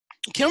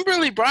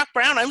Kimberly Brock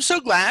Brown, I'm so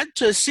glad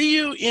to see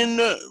you in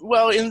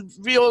in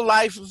real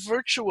life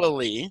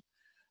virtually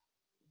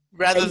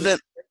rather Hey, than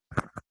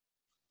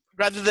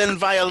rather than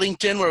via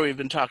LinkedIn where we've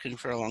been talking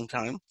for a long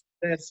time.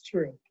 that's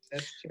true.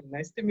 That's true.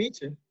 Nice to meet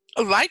you.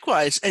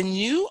 Likewise, and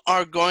you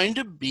are going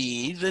to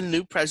be the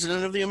new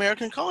president of the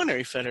American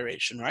Culinary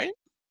Federation, right?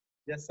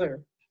 Yes, sir.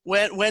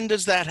 When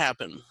does that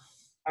happen?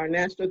 Our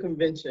national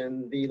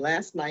convention, the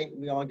last night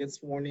we all get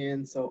sworn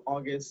in, so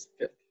August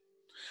 5th.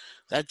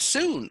 That's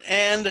soon.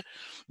 And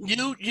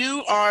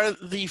you are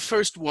the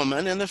first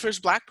woman and the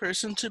first black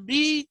person to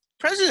be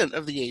president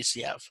of the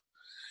ACF.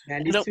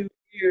 You know, 92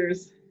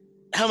 years.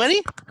 how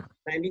many?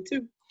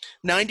 92.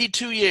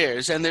 92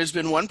 years, and there's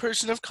been one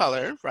person of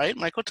color, right?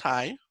 Michael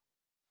Ty.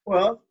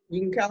 Well,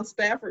 you can count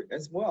Stafford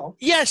as well.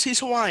 Yes, he's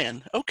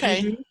Hawaiian.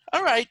 Okay. Mm-hmm.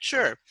 All right,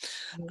 sure.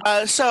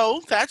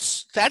 So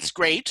that's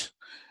great.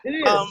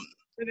 It Um,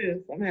 is. It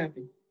is. I'm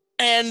happy.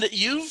 and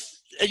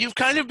you've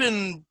kind of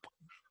been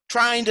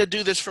trying to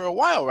do this for a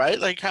while, right?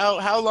 Like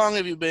how long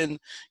have you been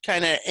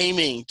kind of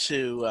aiming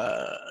to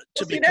Well,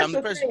 see, that's become the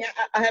the president? thing.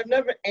 I have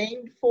never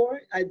aimed for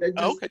it. I just,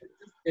 Okay.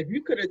 if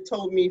you could have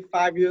told me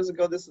 5 years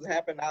ago this would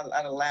happen, I'd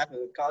have laughed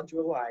and called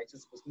you a lie. It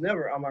just was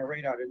never on my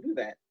radar to do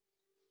that.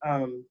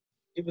 Um,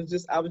 it was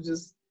just, I was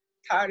just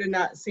tired of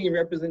not seeing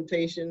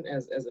representation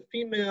as a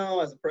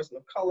female, as a person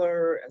of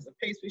color, as a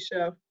pastry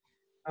chef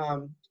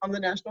on the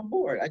national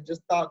board. I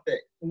just thought that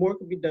more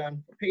could be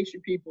done for pastry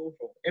people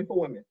and for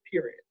women,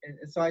 period.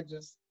 And so I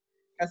just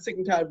got sick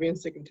and tired of being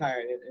sick and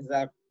tired. And as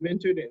I've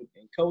mentored and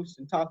coached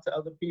and talked to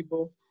other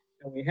people,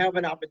 and we have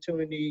an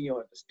opportunity,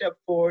 to step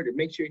forward and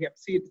make sure you have a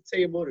seat at the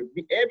table, to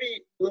be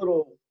every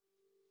little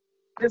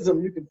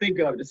ism you can think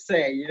of to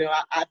say.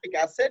 I think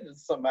I said to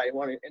somebody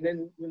one, and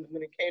then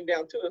when it came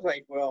down to it, it's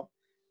like, well,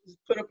 just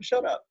put up or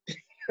shut up.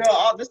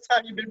 All this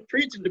time you've been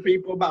preaching to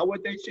people about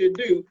what they should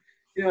do,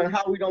 and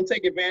how we don't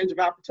take advantage of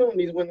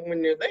opportunities when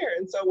they're there.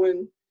 And so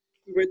when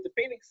we were at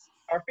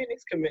our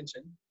Phoenix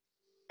convention,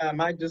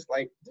 I just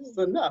like, this is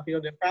enough.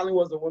 There finally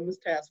was a women's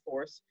task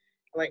force.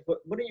 Like,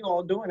 what are you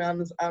all doing? I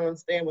don't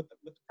understand what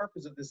the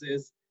purpose of this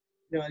is.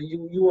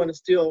 You want to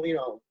still,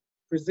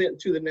 present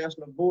to the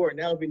national board.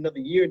 Now it'll be another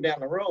year down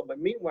the road. But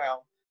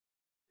meanwhile,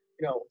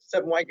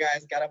 seven white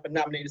guys got up and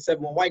nominated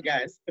seven more white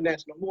guys for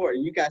national board.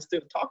 And you guys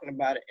still talking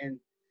about it and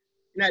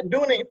you're not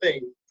doing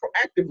anything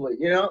proactively,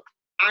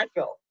 I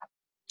felt.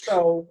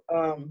 So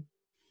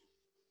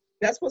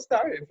that's what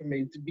started it for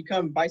me to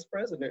become vice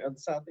president of the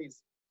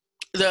Southeast.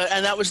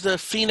 And that was the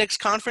Phoenix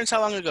conference.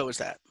 How long ago was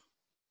that?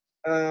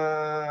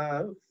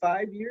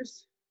 5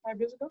 years. 5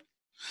 years ago.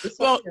 This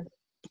summer, Well, yeah.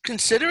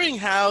 considering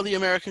how the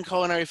American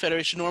Culinary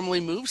Federation normally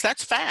moves,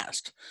 that's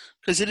fast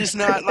because it is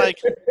not like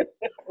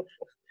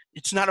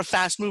it's not a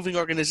fast-moving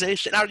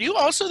organization. Are you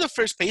also the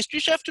first pastry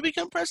chef to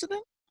become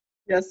president?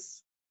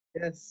 Yes.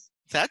 Yes.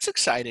 That's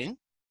exciting.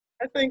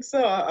 I think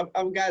so.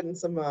 I've gotten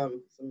some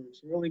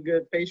really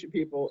good pastry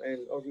people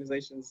and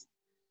organizations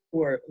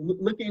who are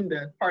looking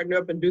to partner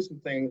up and do some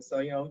things. So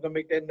we're gonna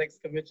make that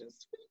next convention.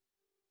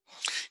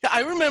 Yeah,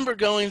 I remember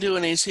going to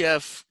an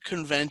ACF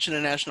convention,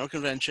 a national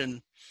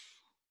convention,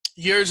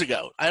 years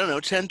ago. I don't know,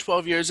 10,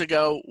 12 years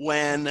ago,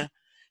 when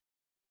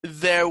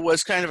there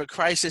was kind of a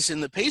crisis in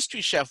the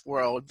pastry chef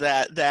world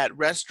that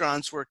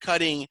restaurants were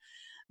cutting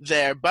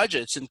their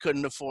budgets and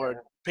couldn't afford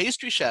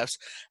pastry chefs.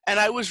 And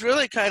I was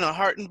really kind of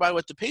heartened by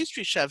what the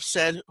pastry chef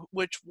said,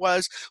 which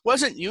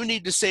wasn't you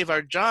need to save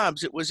our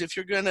jobs. It was, if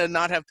you're going to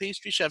not have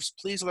pastry chefs,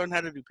 please learn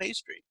how to do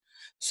pastry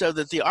so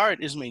that the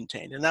art is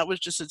maintained. And that was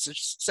just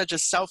such a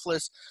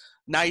selfless,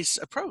 nice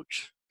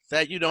approach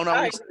that you don't I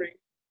always. agree.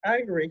 I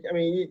agree. I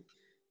mean,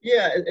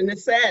 yeah, and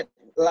it's sad.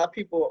 A lot of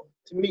people,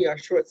 to me, are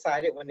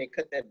short-sighted when they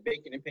cut that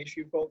baking and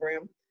pastry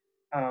program.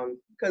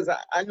 Because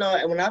I know,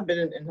 and when I've been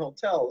in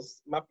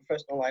hotels, my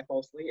professional life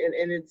mostly,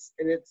 and it's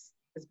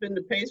been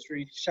the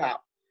pastry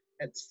shop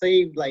that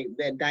saved like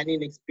that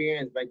dining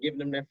experience by giving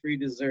them that free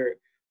dessert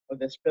or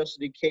the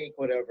specialty cake,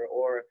 whatever,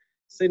 or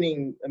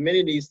sending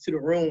amenities to the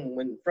room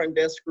when front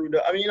desk screwed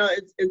up. I mean,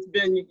 it's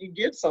been you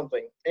give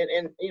something, and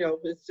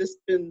it's just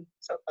been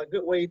a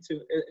good way to,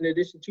 in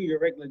addition to your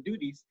regular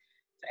duties,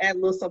 to add a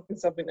little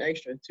something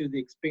extra to the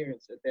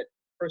experience that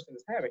person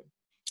is having.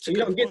 So you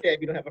don't get that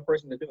if you don't have a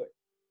person to do it.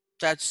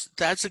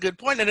 That's a good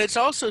point, and it's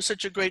also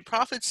such a great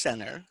profit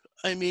center.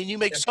 I mean, you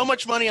make so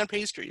much money on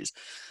pastries,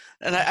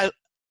 and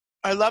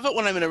I love it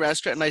when I'm in a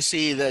restaurant and I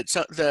see that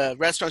the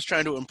restaurant's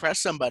trying to impress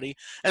somebody,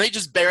 and they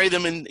just bury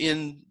them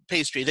in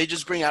pastry. They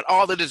just bring out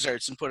all the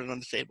desserts and put it on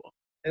the table.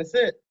 That's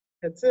it.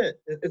 That's it.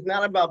 It's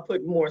not about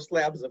putting more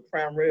slabs of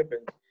prime rib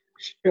and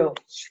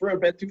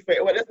shrimp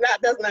etouffee. Well, it's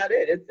not. That's not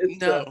it.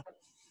 No.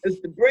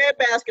 It's the bread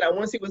basket. I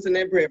want to see what's in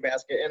that bread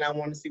basket, and I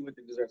want to see what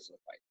the desserts look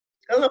like.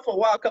 I don't know, for a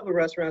while, a couple of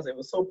restaurants, it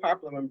was so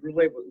popular when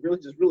brulee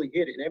really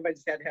hit it. And everybody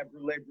just had to have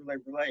brulee.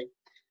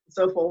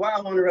 So for a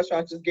while, one of the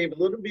restaurants just gave a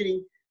little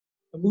bitty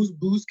a moose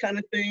boost kind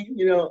of thing,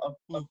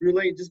 a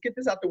brulee. Just get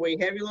this out the way,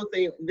 have your little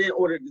thing, and then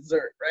order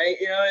dessert, right?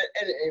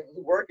 And it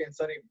was working.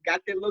 So they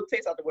got their little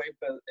taste out the way,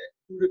 because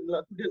who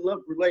didn't love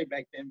brulee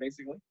back then,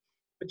 basically.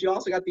 but you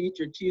also got to eat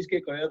your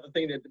cheesecake or the other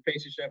thing that the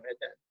pastry chef had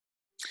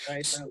done,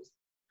 right?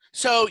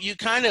 So you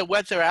kind of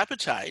whet their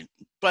appetite,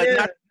 but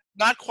Yeah,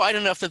 not quite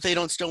enough that they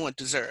don't still want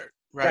dessert,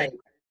 right?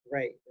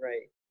 right,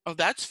 right. Oh,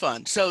 that's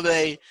fun. So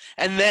they,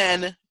 and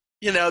then,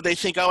 you know, they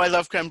think, oh, I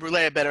love creme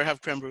brulee, I better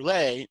have creme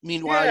brulee.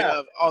 Meanwhile, you Yeah,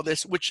 have all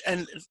this,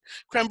 and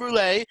creme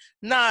brulee,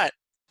 not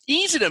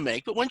easy to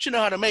make, but once you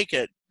know how to make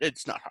it,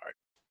 it's not hard.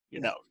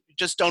 You know,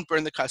 just don't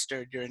burn the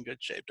custard, you're in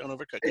good shape. Don't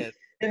overcook it.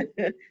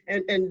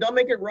 and don't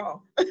make it raw.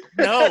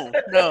 No,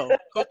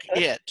 cook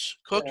it.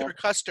 Cook Yeah. your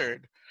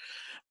custard.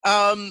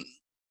 Um,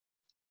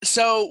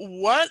 so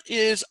what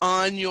is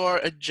on your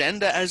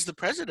agenda as the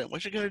president?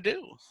 What you going to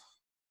do?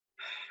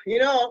 You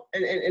know,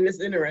 and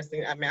it's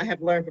interesting. I mean, I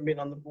have learned from being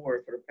on the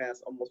board for the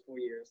past almost 4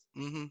 years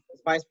Hmm.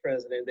 as vice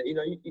president that, you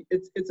know,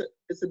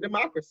 it's a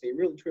democracy, it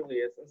really truly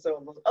is. And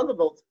so those other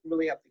votes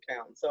really have to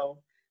count.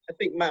 So I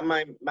think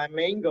my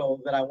main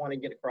goal that I want to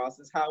get across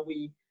is how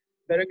we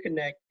better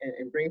connect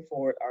and bring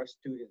forward our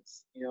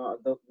students. You know,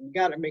 we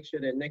got to make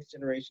sure that next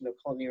generation of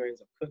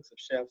culinarians, of cooks, of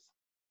chefs,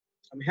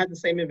 have the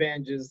same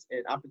advantages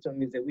and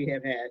opportunities that we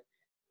have had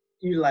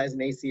utilizing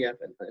ACF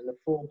and the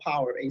full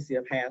power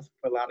ACF has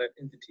for a lot of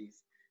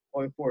entities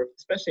going forward,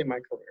 especially in my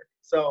career.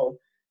 So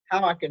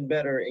how I can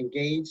better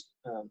engage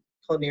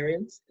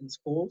culinarians in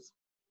schools.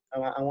 I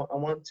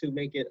want to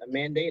make it a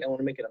mandate. I want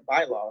to make it a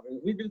bylaw. I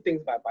mean, we do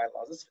things by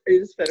bylaws. It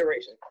is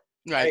federation.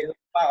 Right.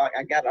 Right?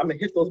 I'm gonna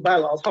hit those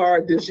bylaws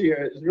hard this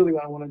year. Is really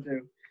what I want to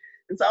do.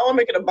 And so I want to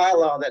make it a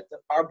bylaw that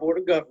our board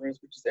of governors,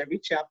 which is every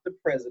chapter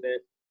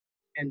president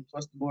and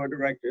plus the board of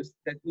directors,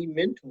 that we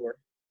mentor.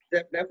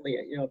 Definitely,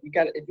 you know,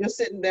 if you're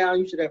sitting down,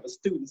 you should have a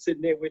student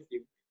sitting there with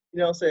you. You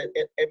know, so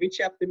at every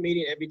chapter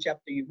meeting, every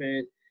chapter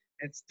event,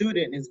 that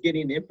student is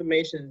getting the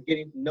information,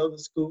 getting to know the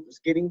school, is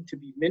getting to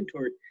be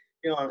mentored,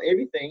 you know, on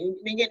everything.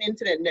 And getting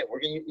into that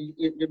network, and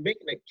you're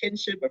making a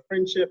kinship, a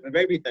friendship of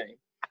everything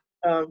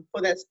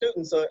for that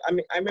student. So I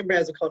mean, I remember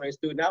as a culinary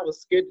student, I was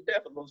scared to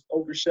death of those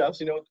older chefs,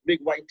 you know, with the big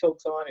white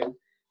toques on, and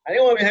I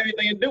didn't want to have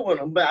anything to do with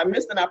them, but I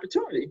missed an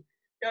opportunity,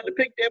 you know, to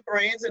pick their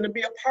brains and to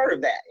be a part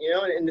of that, you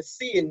know, and to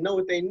see and know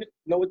what they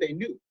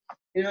knew,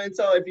 you know. And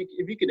so if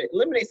you could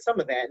eliminate some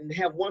of that and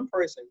have one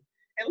person,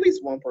 at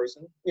least one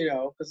person, you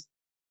know, because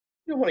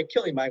you don't want to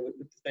kill anybody with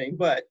the thing,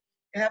 but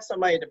have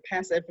somebody to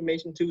pass that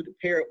information to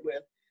pair it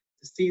with,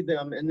 to see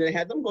them, and then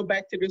have them go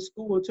back to their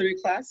school or to their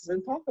classes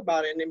and talk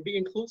about it and then be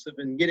inclusive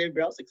and get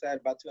everybody else excited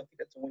about it too. I think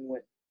that's a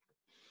win-win.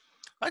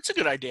 That's a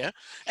good idea.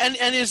 And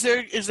is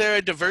there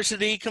a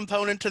diversity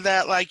component to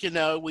that? Like, you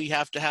know, we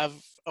have to have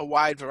a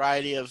wide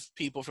variety of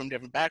people from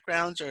different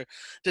backgrounds, or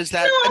does No,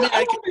 that? I mean,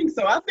 I don't think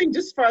so. I think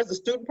just as far as the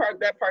student part,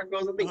 that part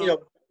goes, I think, you uh-huh.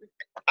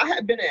 know, I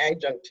have been an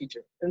adjunct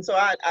teacher. And so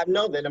I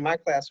know that in my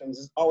classrooms,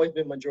 it's always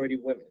been majority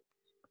women.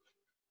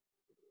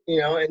 You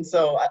know, and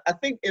so I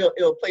think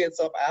it'll play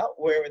itself out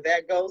wherever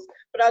that goes.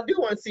 But I do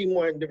want to see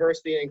more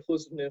diversity and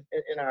inclusiveness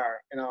in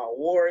our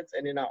awards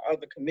and in our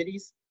other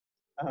committees.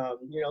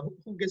 You know,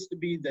 who gets to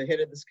be the head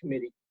of this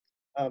committee?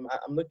 I'm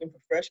looking for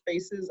fresh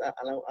faces. I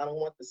don't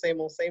want the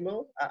same old, same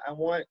old. I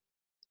want,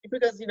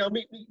 because, you know,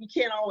 we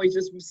can't always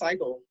just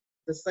recycle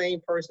the same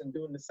person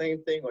doing the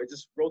same thing or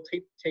just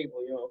rotate the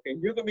table. You know, okay,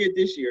 you're going to be it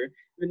this year.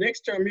 The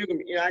next term, you're going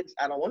to be, you know,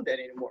 I don't want that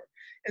anymore.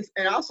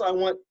 And also, I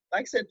want,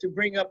 like I said, to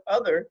bring up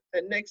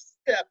that next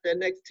step, that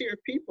next tier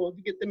of people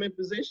to get them in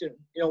position,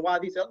 you know, while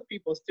these other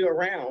people are still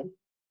around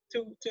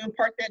to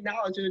impart that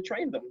knowledge and to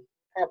train them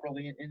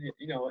properly and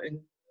you know, and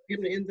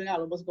give them the ins and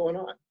outs of what's going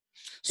on.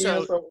 You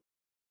know, So so.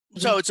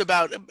 so it's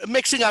about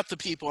mixing up the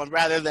people, and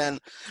rather than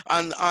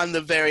on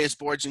the various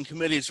boards and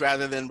committees,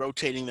 rather than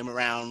rotating them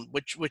around,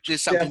 which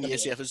is something the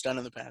Definitely. ACF has done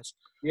in the past.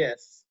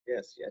 Yes.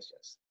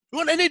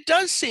 Well, and it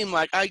does seem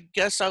like, I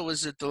guess I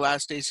was at the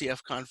last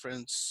ACF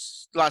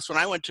conference. The last one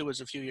I went to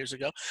was a few years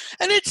ago,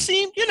 and it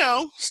seemed, you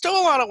know, still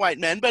a lot of white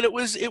men, but it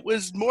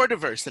was more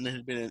diverse than it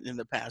had been in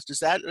the past.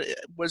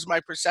 Was my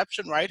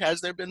perception right?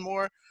 Has there been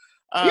more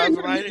Yeah,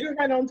 no, variety? you're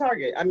right on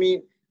target. I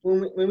mean,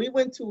 when we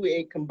went to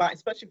a combined,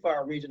 especially for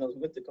our regionals,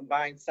 we went to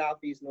combined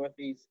Southeast,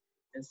 Northeast,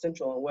 and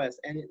Central and West.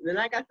 And then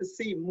I got to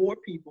see more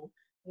people,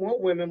 more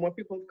women, more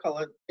people of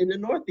color in the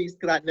Northeast,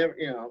 because I never,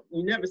 you know,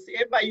 you never see,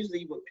 everybody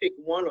usually would pick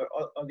one or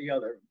the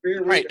other. Very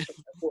rare Right, to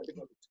afford to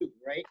go to two,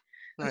 right?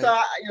 And so,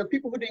 right. you know,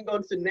 people who didn't go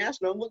to the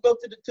national would go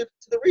to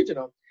the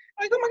regional.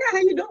 Like, oh my God,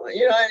 how you doing?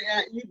 You know,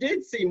 and you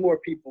did see more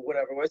people,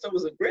 whatever. So it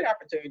was a great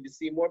opportunity to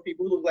see more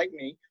people who look like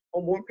me,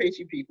 or more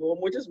patient people, or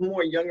more just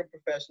more younger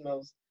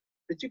professionals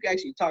that you can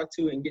actually talk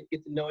to and get to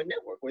know and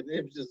network with.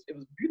 And it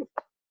was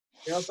beautiful.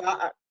 You know, so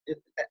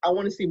I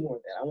want to see more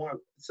of that. I want to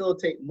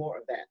facilitate more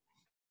of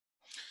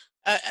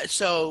that.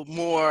 So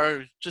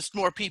just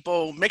more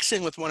people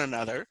mixing with one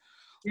another.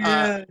 Uh,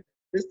 Yeah.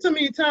 There's too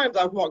many times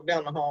I've walked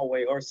down the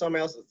hallway or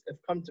someone else has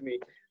come to me.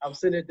 I'm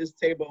sitting at this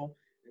table,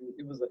 and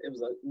it was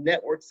a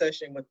network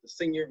session with the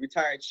senior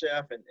retired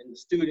chef and the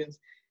students,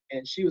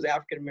 and she was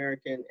African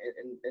American,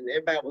 and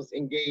everybody was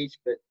engaged,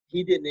 but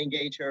he didn't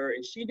engage her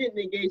and she didn't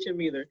engage him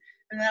either.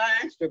 And then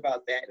I asked her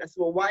about that. And I said,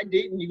 well, why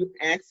didn't you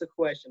ask a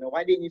question? Or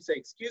why didn't you say,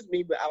 excuse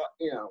me, but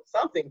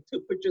something to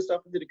put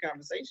yourself into the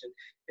conversation?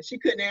 And she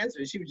couldn't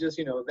answer. She was just,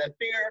 that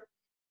fear.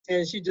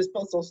 And she just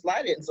felt so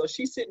slighted. And so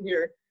she's sitting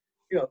here,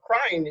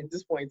 crying at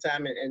this point in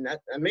time. And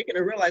I'm making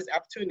her realize the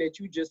opportunity that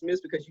you just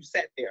missed because you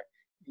sat there.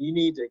 You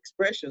need to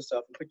express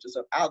yourself and put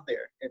yourself out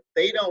there. If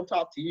they don't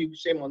talk to you,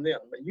 shame on them.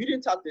 But you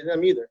didn't talk to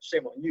them either.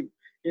 Shame on you.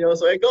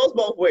 So it goes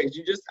both ways.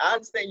 I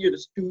understand you're the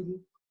student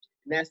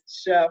and that's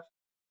the chef.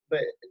 But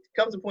it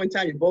comes a point in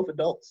time, you're both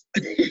adults,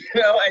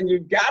 and you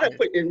got to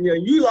put in,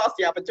 you lost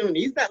the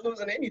opportunity. He's not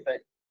losing anything.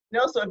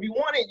 So if you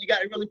want it, you got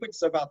to really put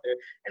yourself out there.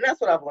 And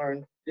that's what I've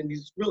learned in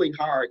these really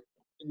hard,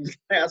 in these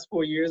past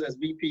 4 years as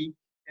VP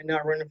and now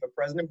running for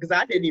president, because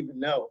I didn't even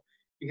know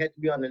you had to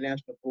be on the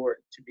national board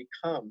to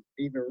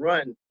even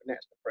run for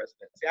national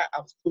president. See, I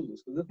was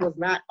clueless because this was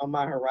not on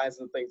my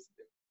horizon of things to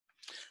do.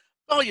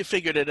 Oh, you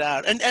figured it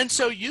out. And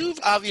so you've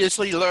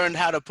obviously learned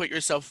how to put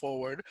yourself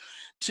forward,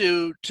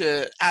 to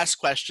ask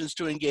questions,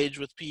 to engage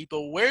with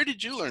people. Where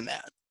did you learn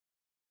that?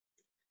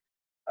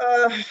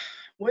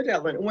 Where did I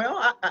learn?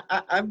 Well,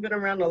 I've been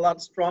around a lot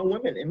of strong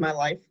women in my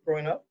life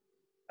growing up.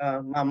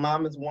 My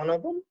mom is one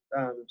of them.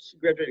 She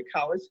graduated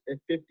college at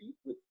 50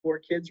 with 4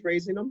 kids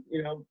raising them,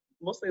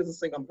 mostly as a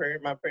single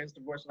parent. My parents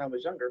divorced when I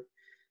was younger.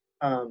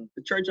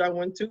 The church I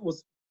went to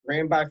was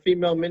ran by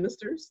female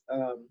ministers.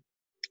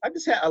 I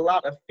just had a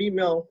lot of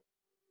female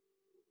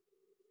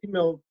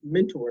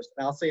mentors.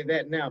 And I'll say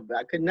that now, but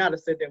I could not have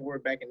said that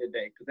word back in the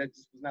day because that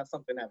just was not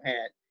something I've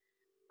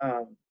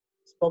had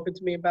spoken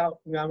to me about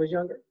when I was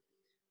younger.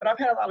 But I've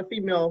had a lot of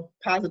female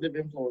positive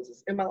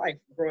influences in my life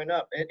growing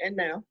up and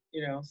now,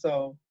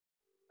 so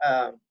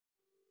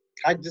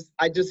I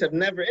just have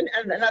never,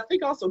 and I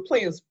think also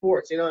playing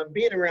sports, and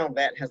being around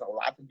that has a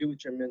lot to do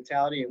with your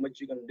mentality and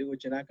what you're going to do,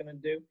 what you're not going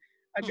to do.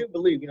 I do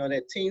believe,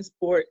 that team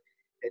sport,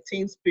 that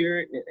team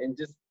spirit, and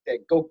just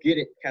that go get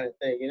it kind of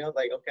thing,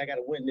 like, okay, I got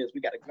to win this,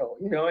 we got to go,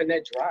 and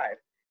that drive.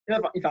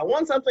 If I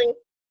want something,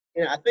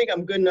 I think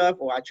I'm good enough,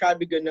 or I try to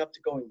be good enough to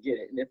go and get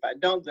it. And if I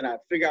don't, then I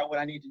figure out what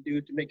I need to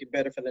do to make it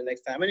better for the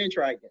next time, and then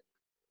try again.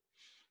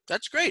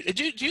 That's great.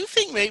 Do you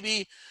think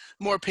maybe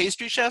more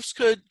pastry chefs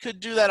could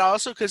do that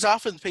also? Because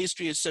often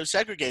pastry is so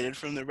segregated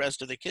from the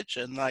rest of the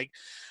kitchen. Like,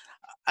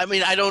 I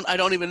mean, I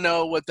don't even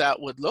know what that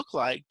would look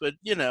like, but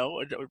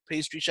are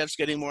pastry chefs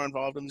getting more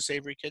involved in the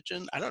savory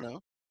kitchen? I don't know.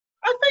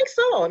 I think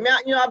so. I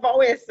mean, I've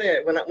always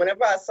said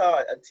whenever I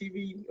saw a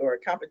TV or a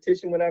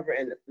competition, whatever,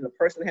 and the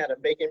person had a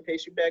baking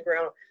pastry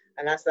background,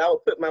 and I said I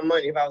would put my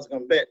money if I was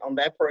going to bet on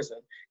that person,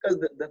 because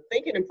the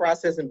thinking and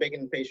process in baking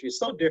and pastry is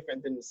so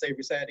different than the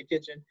savory side of the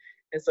kitchen.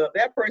 And so if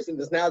that person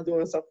is now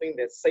doing something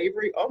that's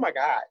savory, oh my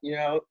God,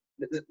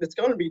 it's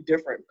going to be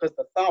different because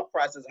the thought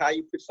process, how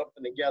you put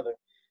something together,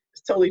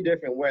 is totally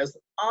different. Whereas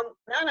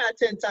 9 out of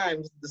 10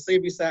 times, the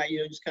savory side,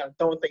 just kind of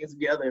throwing things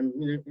together and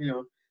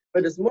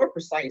but it's more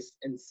precise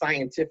and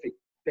scientific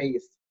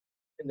based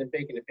in the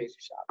baking and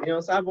pastry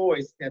shop. So I've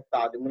always had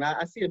thought that when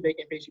I see a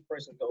baking and pastry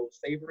person go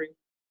savory,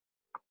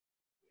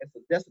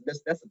 that's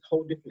a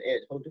whole different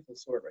edge, whole different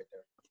sword right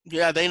there.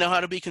 Yeah, they know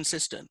how to be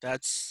consistent. Yeah.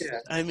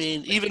 I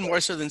mean, even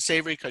more so than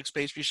savory cooks,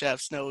 pastry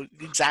chefs know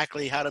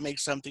exactly how to make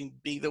something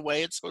be the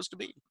way it's supposed to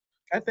be.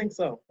 I think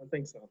so.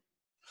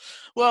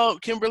 Well,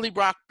 Kimberly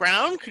Brock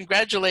Brown,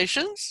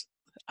 congratulations.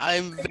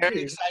 I'm Thank very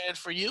you. excited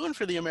for you and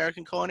for the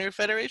American Culinary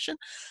Federation.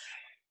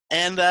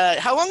 And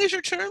how long is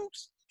your term?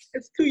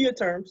 It's 2-year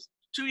terms.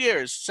 2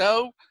 years.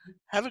 So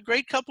have a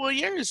great couple of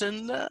years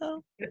and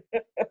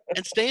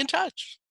stay in touch.